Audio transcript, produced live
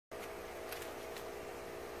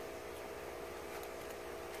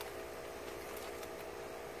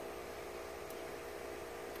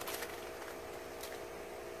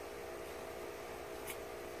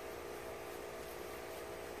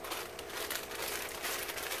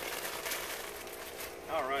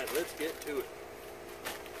Alright, let's get to it.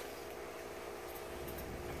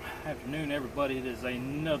 Afternoon, everybody. It is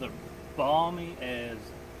another balmy as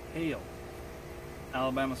hell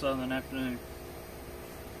Alabama Southern afternoon.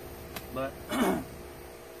 But we'll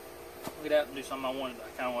get out and do something I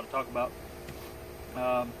kind of want to talk about.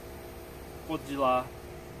 4th of July,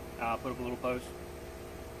 I put up a little post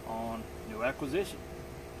on new acquisition.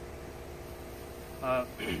 If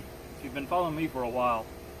you've been following me for a while,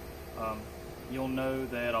 you'll know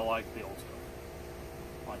that I like the old stuff.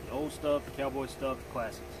 I like the old stuff, the cowboy stuff, the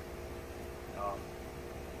classics.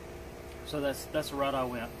 So that's the route I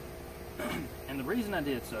went. And the reason I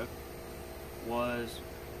did so was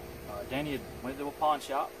Danny had went to a pawn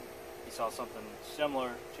shop. He saw something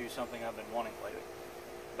similar to something I've been wanting lately.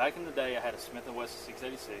 Back in the day, I had a Smith & Wesson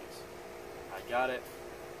 686. I got it.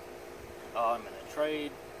 I'm in a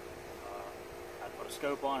trade. I put a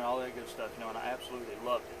scope on it, all that good stuff, you know, and I absolutely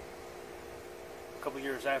loved it. A couple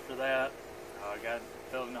years after that, I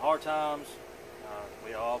fell into hard times.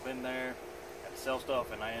 We all been there, had to sell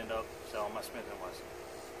stuff, and I ended up selling my Smith & Wesson.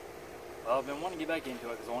 Well, I've been wanting to get back into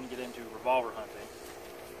it because I want to get into revolver hunting,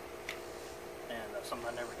 and something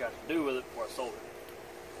I never got to do with it before I sold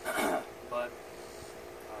it. But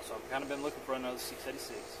so I've kind of been looking for another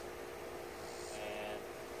 686, and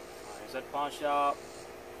I was at the pawn shop,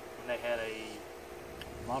 and they had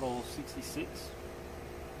a model 66.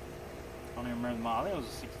 I don't even remember the model. I think it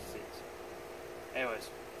was a 66. Anyways,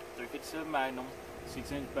 357 Magnum,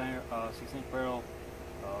 6-inch barrel.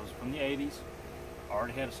 It was from the 80s. I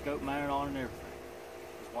already had a scope mounted on and everything.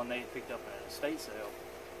 It was one they picked up at an estate sale,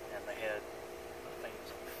 and they had, I think it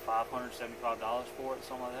was like $575 for it,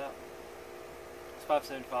 something like that. It's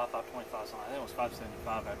 $575, $525, something. I think it was $575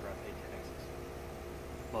 after I paid taxes.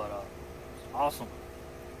 But it was awesome.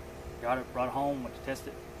 Got it, brought it home, went to test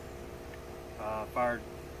it. Fired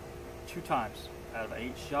 2 times out of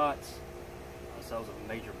 8 shots. So that was a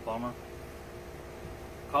major bummer.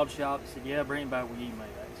 Called the shop, they said, yeah, bring it back, we'll give you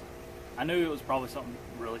money back. I knew it was probably something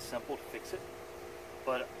really simple to fix it,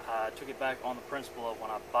 but I took it back on the principle of when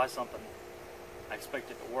I buy something, I expect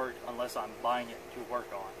it to work unless I'm buying it to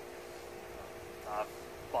work on. I've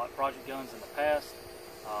bought project guns in the past,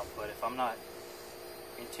 but if I'm not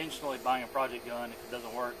intentionally buying a project gun, if it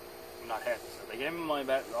doesn't work, I'm not happy. So they gave me money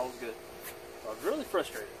back, all was good. So I was really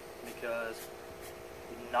frustrated because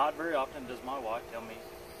not very often does my wife tell me,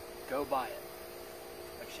 go buy it,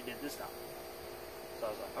 like she did this time. So I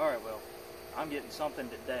was like, alright, well, I'm getting something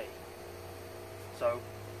today. So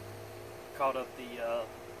called up the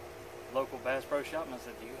local Bass Pro Shop and I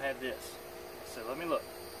said, do you have this? I said, let me look.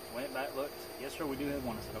 Went back, looked, said, yes sir, we do have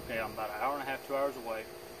one. I said, okay, I'm about an hour and a half, 2 hours away.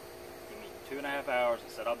 Give me 2.5 hours. I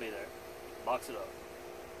said, I'll be there. Box it up.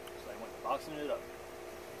 So they went boxing it up.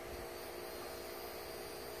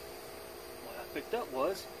 What I picked up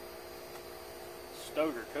was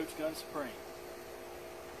Stoeger Coach Gun Supreme.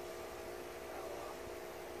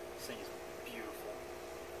 This thing is beautiful.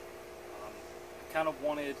 I've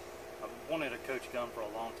wanted a coach gun for a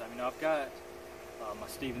long time. You know, I've got my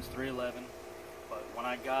Stevens 311, but when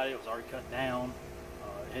I got it, it was already cut down.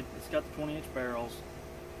 It's got the 20-inch barrels,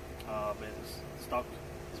 but the stock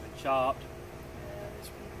has been chopped, and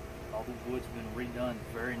all the wood's been redone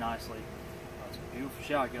very nicely. It's a beautiful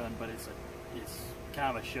shotgun, but it's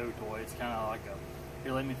kind of a show toy. It's kind of like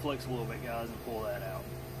here, let me flex a little bit, guys, and pull that out.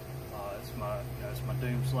 It's my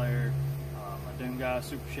Doom Slayer, my Doom Guy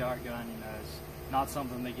super shotgun. You know, it's not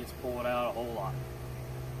something that gets pulled out a whole lot.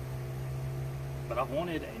 But I've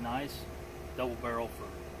wanted a nice double barrel for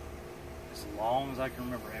as long as I can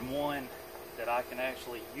remember, and one that I can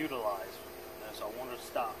actually utilize. So I wanted to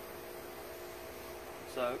stop.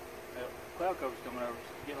 So cloud cover's coming over,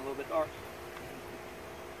 it's getting a little bit dark.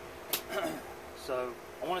 So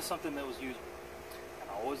I wanted something that was usable.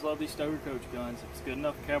 I always love these Stoeger Coach guns. It's good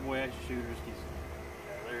enough for cowboy action shooters because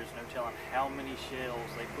there's no telling how many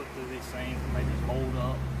shells they put through these things and they just hold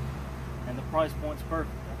up. And the price point's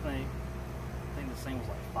perfect. I think this thing was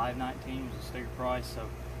like $519 was the sticker price, so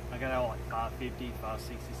I got out like $550,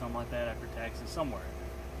 $560, something like that after taxes, somewhere.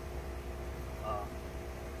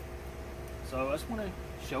 So I just want to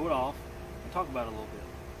show it off and talk about it a little bit.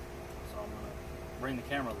 So I'm going to bring the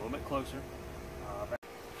camera a little bit closer.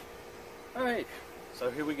 Alright. So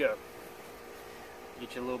here we go.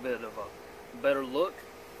 Get you a little bit of a better look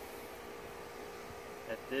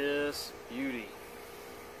at this beauty.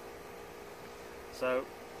 So,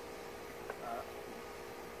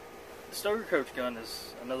 the Stoeger Coach gun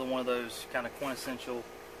is another one of those kind of quintessential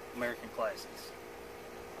American classics.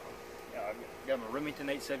 I've got my Remington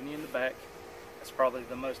 870 in the back. That's probably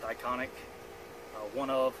the most iconic, one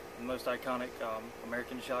of the most iconic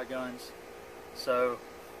American shotguns. So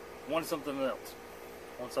wanted something else.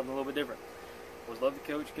 Wanted something a little bit different. Always loved the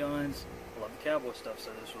Coach guns. I love the cowboy stuff,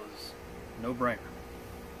 so this was no brainer.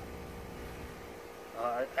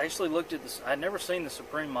 I actually looked at this. I had never seen the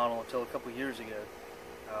Supreme model until a couple years ago.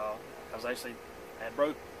 I was actually at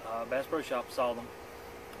Bass Pro Shop, saw them,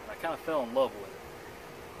 and I kind of fell in love with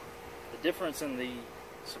it. The difference in the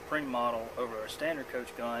Supreme model over a standard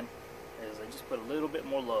Coach gun is they just put a little bit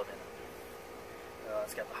more love in it.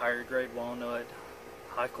 It's got the higher grade walnut,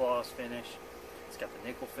 high gloss finish. It's got the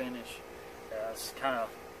nickel finish. It's kind of,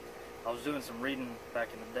 I was doing some reading back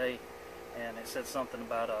in the day, and it said something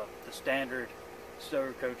about the standard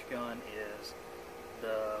Stoeger Coach gun is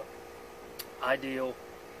the ideal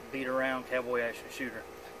beat around cowboy action shooter.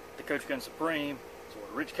 The Coach Gun Supreme is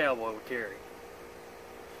what a rich cowboy would carry.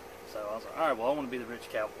 So I was like, alright, well, I want to be the rich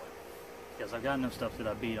cowboy, because I've got enough stuff that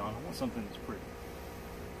I beat on. I want something that's pretty.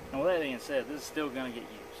 And with that being said, this is still going to get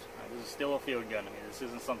used. Right? This is still a field gun to me. This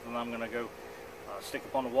isn't something I'm going to go stick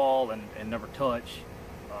up on the wall and never touch.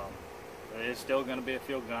 It's still going to be a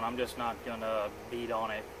field gun. I'm just not going to beat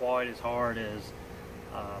on it quite as hard as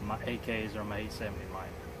my AKs or my 870 might.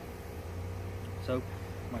 So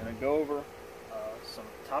I'm going to go over some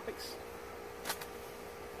topics.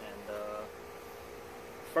 And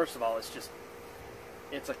first of all,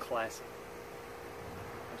 it's a classic.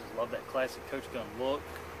 I just love that classic Coach gun look.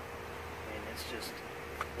 And it's just,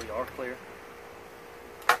 we are clear.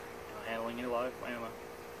 Handling any live ammo.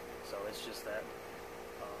 So it's just that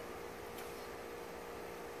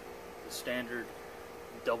the standard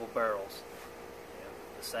double barrels. You know,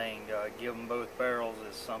 the saying, give them both barrels,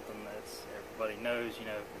 is something that's everybody knows, you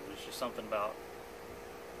know, there's just something about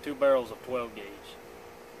 2 barrels of 12 gauge.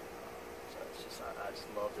 So it's just, I just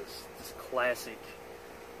love this classic,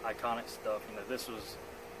 iconic stuff. You know, this was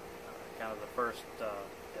kind of the first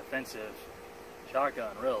defensive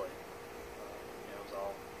shotgun, really. You know, it was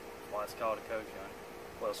all, why it's called a Coach gun.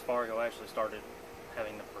 Wells Fargo actually started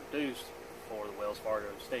having them produced for the Wells Fargo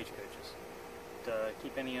stagecoaches to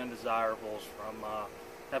keep any undesirables from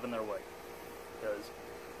having their way. Because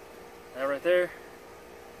that right there,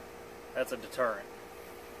 that's a deterrent.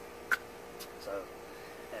 So,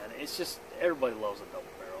 and it's just, everybody loves a double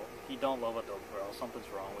barrel. If you don't love a double barrel, something's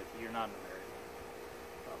wrong with you. You're not an American.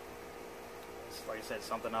 It's, like I said,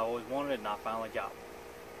 something I always wanted and I finally got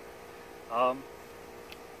one.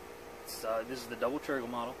 This is the double trigger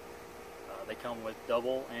model. They come with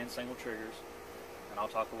double and single triggers, and I'll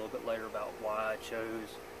talk a little bit later about why I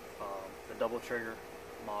chose the double trigger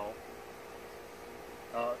model.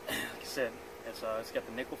 Like I said, it's got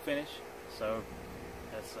the nickel finish, so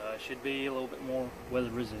it should be a little bit more weather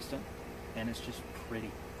resistant, and it's just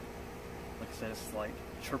pretty. Like I said, it's like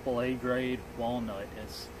AAA grade walnut.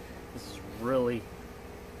 This is really,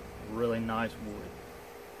 really nice wood.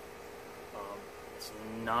 It's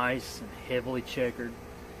nice and heavily checkered.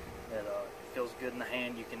 It feels good in the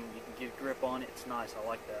hand. You can get a grip on it. It's nice. I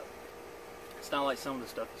like that. It's not like some of the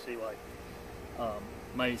stuff you see, like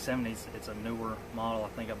my 870s. It's a newer model. I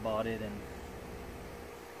think I bought it in,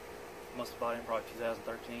 must have bought it in probably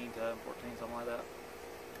 2013, 2014, something like that.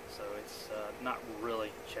 So it's not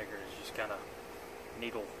really checkered. It's just kind of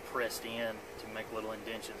needle pressed in to make little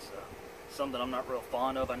indentions. Something I'm not real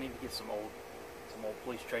fond of. I need to get some old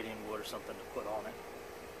police trade-in wood or something to put on it.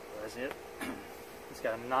 So that's it. It's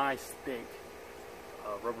got a nice thick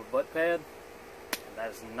rubber butt pad, and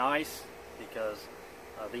that is nice because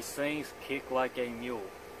these things kick like a mule. You know,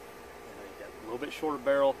 you got a little bit shorter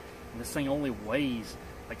barrel, and this thing only weighs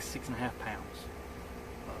like 6.5 pounds.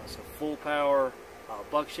 So full power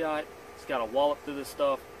buckshot. It's got a wallop through this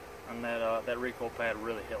stuff, and that recoil pad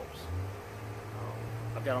really helps.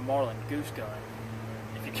 I've got a Marlin Goose gun.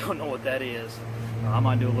 If you don't know what that is, I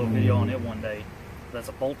might do a little video on it one day. That's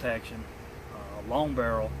a bolt action, long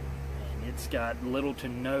barrel, and it's got little to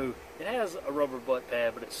no. It has a rubber butt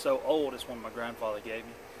pad, but it's so old. It's one my grandfather gave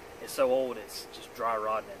me. It's so old, it's just dry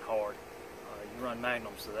rotting and hard. You run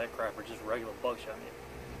magnums to that crap, or just regular buckshot.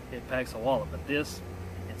 It packs a wallop, but this,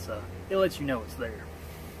 it lets you know it's there.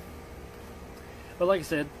 But like I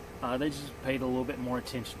said, they just paid a little bit more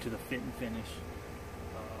attention to the fit and finish.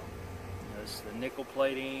 It's the nickel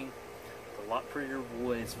plating, a lot prettier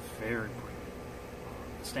wood. It's very pretty.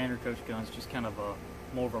 The standard Coach gun is just kind of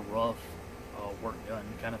more of a rough work gun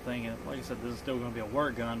kind of thing. And like I said, this is still going to be a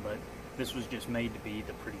work gun, but this was just made to be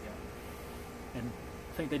the pretty gun. And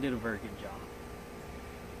I think they did a very good job.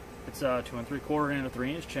 It's 2 3/4 and a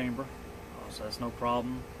 3-inch chamber, so that's no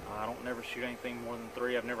problem. I don't never shoot anything more than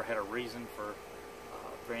 3. I've never had a reason for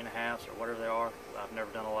 3.5s or whatever they are. I've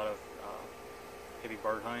never done a lot of heavy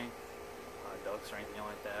bird hunting. Ducks or anything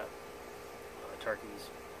like that, turkeys.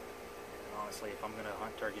 And honestly, if I'm going to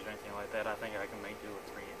hunt turkeys or anything like that, I think I can make do with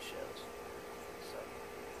 3-inch shells.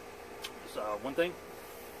 So one thing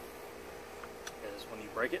is when you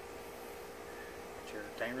break it, with your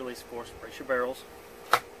tang release, of course, brace your barrels.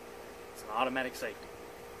 It's an automatic safety.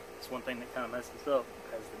 It's one thing that kind of messed us up,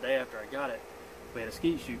 because the day after I got it, we had a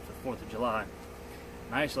skeet shoot for the 4th of July.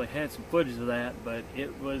 And I actually had some footage of that, but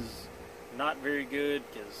it was not very good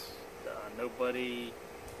because nobody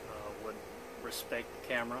would respect the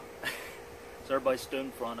camera. So everybody stood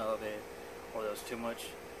in front of it, or there was too many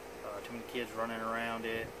kids running around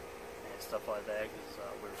it and stuff like that, because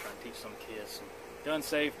we were trying to teach some kids some gun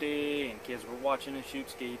safety, and kids were watching us shoot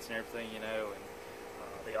skeets and everything, you know,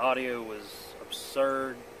 and the audio was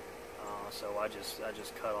absurd, so I just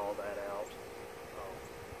cut all that out.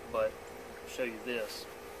 But I'll show you this.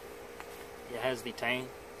 It has the tang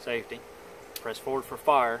safety. Press forward for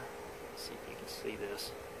fire. Let's see if you can see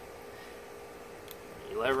this.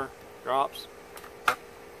 Your lever drops.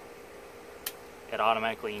 It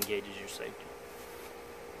automatically engages your safety.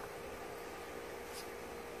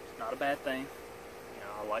 It's not a bad thing. You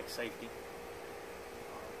know, I like safety.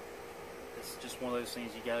 It's just one of those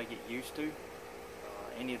things you gotta get used to.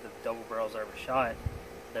 Any of the double barrels I ever shot,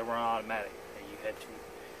 they were automatic. You had to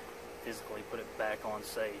physically put it back on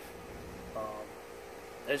safe.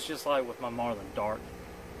 It's just like with my Marlin Dart.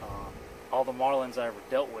 All the Marlins I ever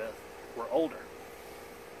dealt with were older.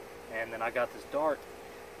 And then I got this Dart,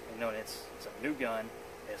 you know, and it's a new gun.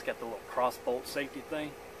 It's got the little cross bolt safety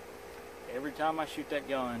thing. Every time I shoot that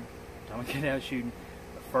gun, every time I get out shooting,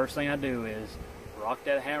 the first thing I do is rock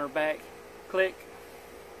that hammer back, click,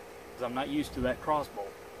 because I'm not used to that cross bolt.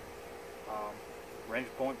 Range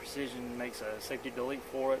point precision makes a safety delete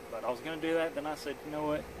for it, but I was going to do that, then I said, you know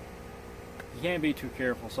what, you can't be too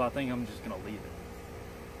careful, so I think I'm just going to leave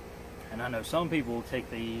it. And I know some people will take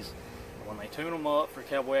these, when they tune them up for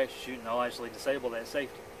cowboy action shooting, they'll actually disable that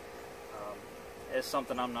safety. It's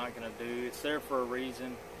something I'm not going to do. It's there for a reason,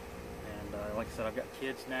 and like I said, I've got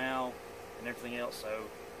kids now and everything else, so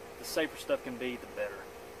the safer stuff can be, the better.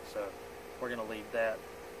 So we're going to leave that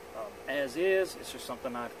as is. It's just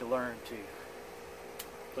something I have to learn to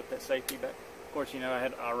put that safety back. Of course, you know,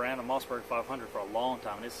 I ran a Mossberg 500 for a long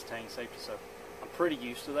time, and it's a tang safety, so I'm pretty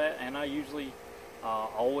used to that, and I usually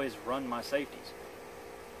always run my safeties.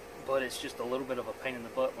 But it's just a little bit of a pain in the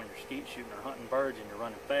butt when you're skeet shooting or hunting birds and you're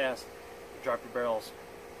running fast. You drop your barrels,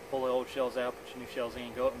 pull the old shells out, put your new shells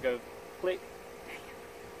in, go up and go, click, dang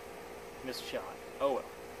it, miss a shot. Oh well.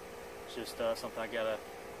 It's just something I gotta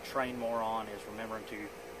train more on, is remembering to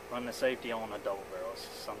run the safety on a double barrel. It's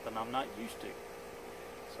something I'm not used to.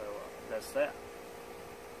 So that's that.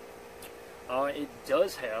 It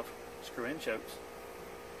does have screw-in chokes.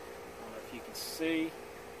 I don't know if you can see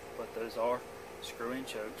what those are. Screw-in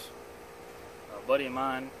chokes. A buddy of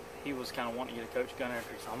mine, he was kind of wanting to get a Coach gun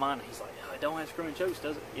after he saw mine. He's like, oh, it don't have screw-in chokes,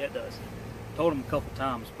 does it? Yeah, it does. Told him a couple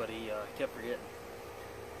times, but he kept forgetting.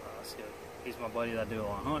 So he's my buddy that I do a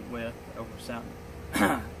lot of hunting with over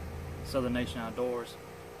Southern Nation Outdoors,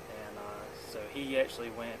 and so he actually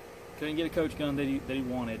went, couldn't get a Coach gun that he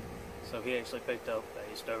wanted, so he actually picked up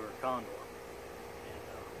a Stoeger Condor.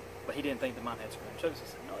 And, but he didn't think that mine had screw-in chokes. I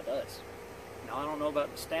said, no, it does. Now I don't know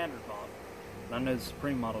about the standard model, but I know the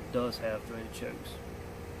Supreme model does have threaded chokes.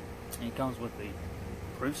 And it comes with the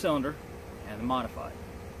improved cylinder and the modified.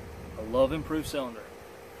 I love improved cylinder.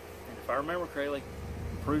 And if I remember correctly,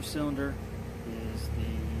 improved cylinder is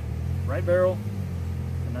the right barrel,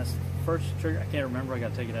 and that's the first trigger. I can't remember, I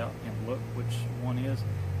gotta take it out and look which one is.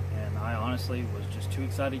 And I honestly was just too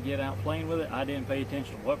excited to get out playing with it. I didn't pay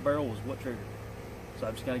attention to what barrel was what trigger. So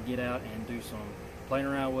I've just got to get out and do some playing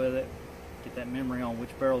around with it, get that memory on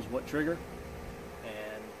which barrel is what trigger,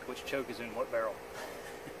 and which choke is in what barrel.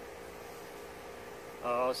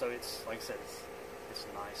 So it's, like I said, it's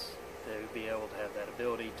nice to be able to have that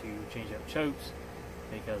ability to change out chokes,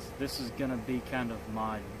 because this is going to be kind of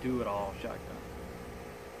my do-it-all shotgun.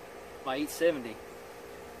 My 870,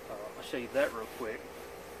 I'll show you that real quick.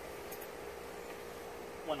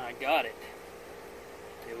 When I got it,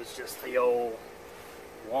 it was just the old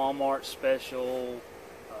Walmart special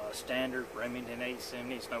standard Remington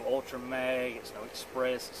 870. It's no Ultra Mag, it's no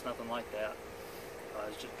Express, it's nothing like that.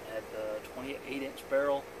 It's just had the 28-inch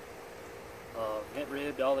barrel, vent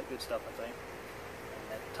ribbed, all that good stuff, I think.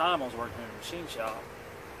 And at the time I was working in a machine shop,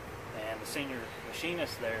 and the senior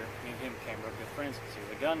machinist there, me and him became real good friends because he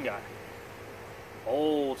was a gun guy.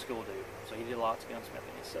 Old school dude, so he did lots of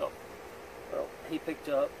gunsmithing himself. Well, he picked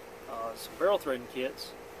up some barrel threading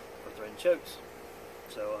kits for threading chokes.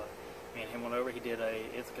 So me and him went over, he did a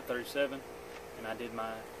Ithaca 37, and I did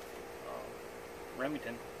my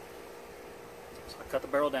Remington. So I cut the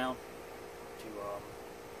barrel down,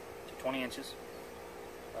 to 20 inches.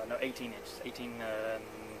 No, 18 inches. 18. I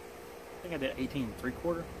think I did 18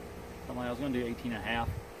 3/4. Something like I was going to do 18 and a half,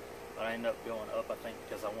 but I ended up going up. I think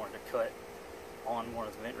because I wanted to cut on one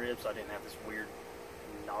of the vent ribs, so I didn't have this weird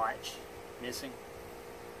notch missing.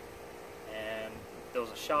 And there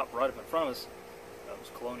was a shop right up in front of us. It was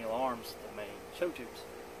Colonial Arms that made choke tubes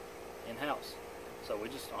in-house. So we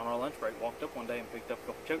just, on our lunch break, walked up one day and picked up a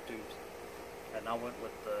couple choke tubes. And I went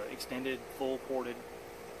with the extended, full ported.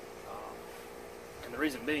 And the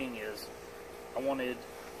reason being is I wanted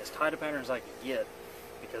as tight a pattern as I could get,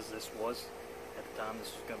 because this was, at the time,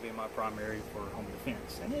 this was going to be my primary for home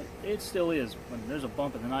defense. And it still is. When there's a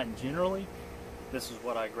bump in the night, and generally, this is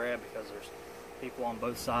what I grab, because there's people on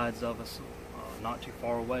both sides of us, not too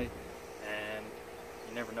far away, and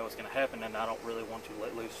you never know what's going to happen, and I don't really want to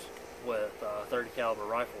let loose with 30 caliber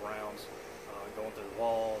rifle rounds going through the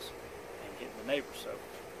walls and hitting the neighbors. So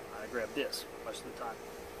I grabbed this most of the time.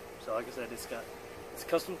 So like I said, it's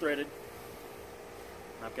custom threaded,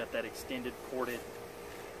 and I've got that extended ported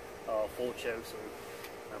full choke, so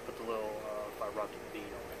I put the little fiber optic bead on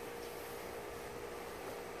it.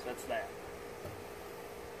 So that's that.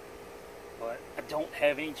 But I don't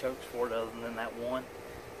have any chokes for it other than that one,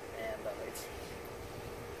 and it's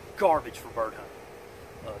garbage for bird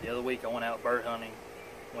hunting. The other week I went out bird hunting,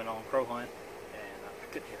 went on crow hunt, and I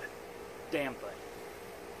couldn't hit a damn thing.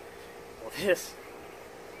 Well, this,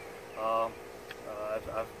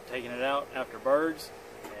 I've taken it out after birds,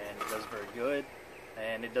 and it does very good,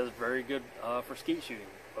 and it does very good for skeet shooting.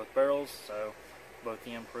 Both barrels, so both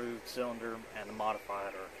the improved cylinder and the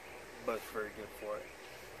modified are both very good for it.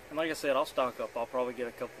 And like I said, I'll stock up. I'll probably get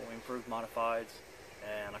a couple improved modifieds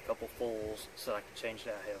and a couple fulls so I can change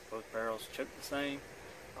that. I have both barrels choked the same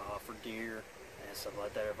for deer and stuff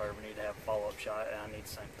like that. If I ever need to have a follow-up shot, and I need the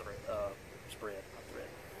same thread, spread, not thread.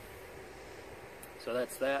 So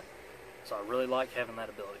that's that. So I really like having that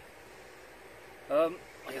ability.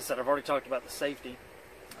 Like I said, I've already talked about the safety.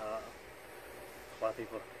 A lot of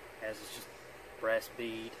people has is just brass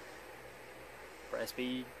bead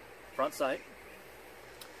front sight.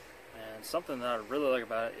 And something that I really like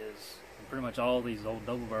about it is, pretty much all these old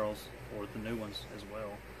double barrels, or the new ones as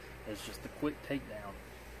well, is just the quick takedown.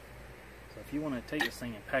 So if you want to take this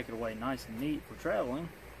thing and pack it away nice and neat for traveling,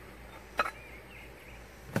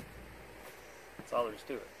 that's all there is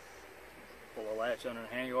to it. Pull a latch under the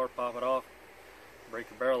handguard, pop it off, break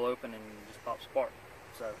your barrel open, and just pop spark.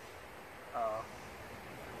 So I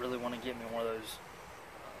really want to get me one of those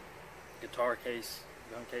guitar case,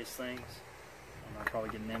 gun case things. I'll probably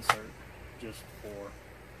get an insert just for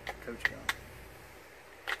Coach Gun,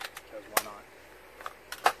 because why not?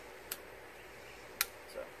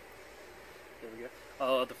 So there we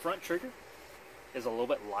go. The front trigger is a little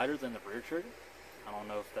bit lighter than the rear trigger. I don't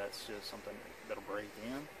know if that's just something that'll break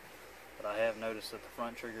in, but I have noticed that the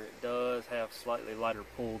front trigger, it does have slightly lighter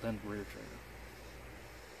pull than the rear trigger.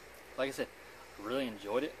 Like I said, I really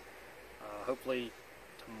enjoyed it. Hopefully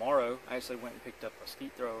tomorrow, I actually went and picked up a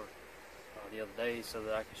skeet thrower the other day so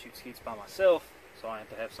that I can shoot skeets by myself, so I have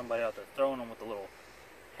to have somebody out there throwing them with a little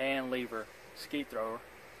hand lever skeet thrower.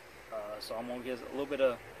 So I'm gonna get a little bit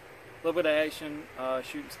of action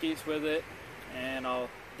shooting skeets with it, and I'll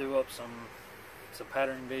do up some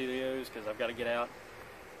patterning videos, because I've got to get out,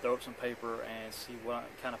 throw up some paper, and see what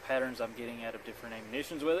kind of patterns I'm getting out of different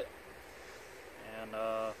ammunitions with it, and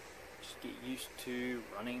just get used to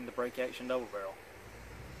running the break action double barrel.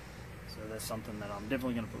 So that's something that I'm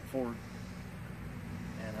definitely going to put forward,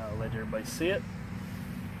 and I'll let everybody see it.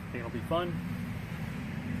 I think it'll be fun,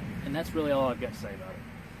 and that's really all I've got to say about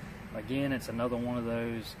it. Again, it's another one of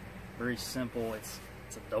those very simple. It's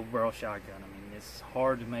a double barrel shotgun. I mean, it's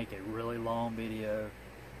hard to make a really long video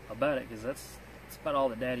about it, because that's about all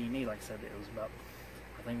the data you need. Like I said, it was about,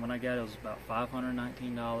 I think when I got it, it was about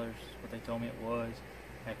 $519, what they told me it was.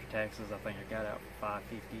 After taxes, I think I got out for $550.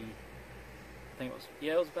 I think it was,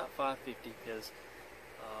 yeah, it was about $550, because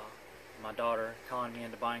my daughter conned me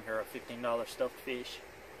into buying her a $15 stuffed fish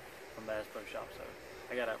from Bass Pro Shop. So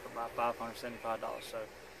I got out for about $575. So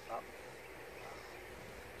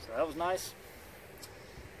that was nice.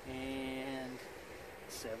 And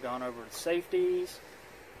let's see, I've gone over the safeties,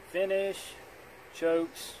 finish,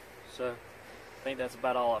 chokes. So I think that's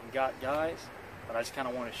about all I've got, guys. But I just kind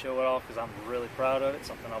of want to show it off, because I'm really proud of it.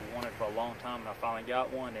 Something I've wanted for a long time, and I finally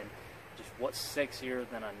got one. And just what's sexier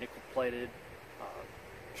than a nickel-plated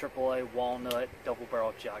AAA walnut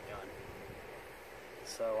double-barrel shotgun?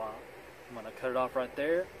 So I'm going to cut it off right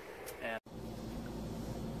there. And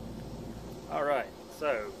all right,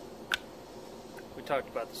 so we talked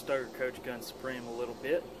about the Stoeger Coach Gun Supreme a little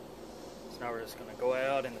bit. So now we're just going to go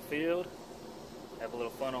out in the field have a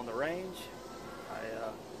little fun on the range.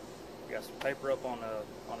 I got some paper up on a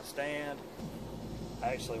stand. I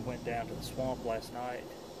actually went down to the swamp last night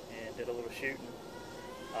and did a little shooting.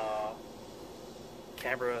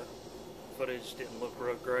 Camera footage didn't look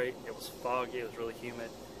real great. It was foggy, it was really humid,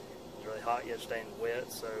 it was really hot yesterday and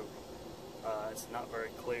wet, so it's not very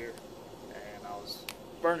clear, and I was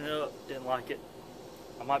burning it up, didn't like it.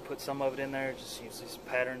 I might put some of it in there, just use these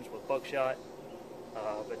patterns with buckshot,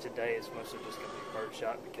 but today is mostly just going to be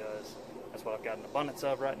birdshot because that's what I've got an abundance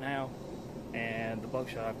of right now, and the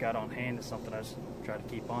buckshot I've got on hand is something I just try to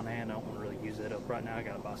keep on hand. I don't want to really use that up right now. I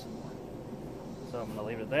got to buy some more. So I'm going to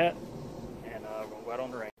leave it at that, and we're going to go out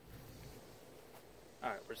on the range.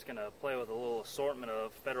 Alright, we're just going to play with a little assortment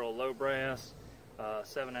of Federal low brass,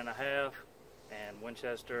 7.5, and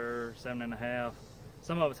Winchester 7.5.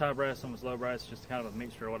 Some of it's high brass, some of it's low brass, just kind of a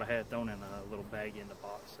mixture of what I had thrown in a little baggie in the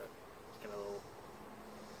box. So just gonna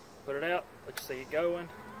put it out, let you see it going,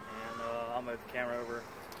 and I'll move the camera over,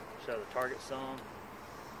 show the target some,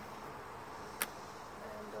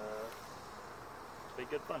 and it'll be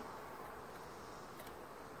good fun.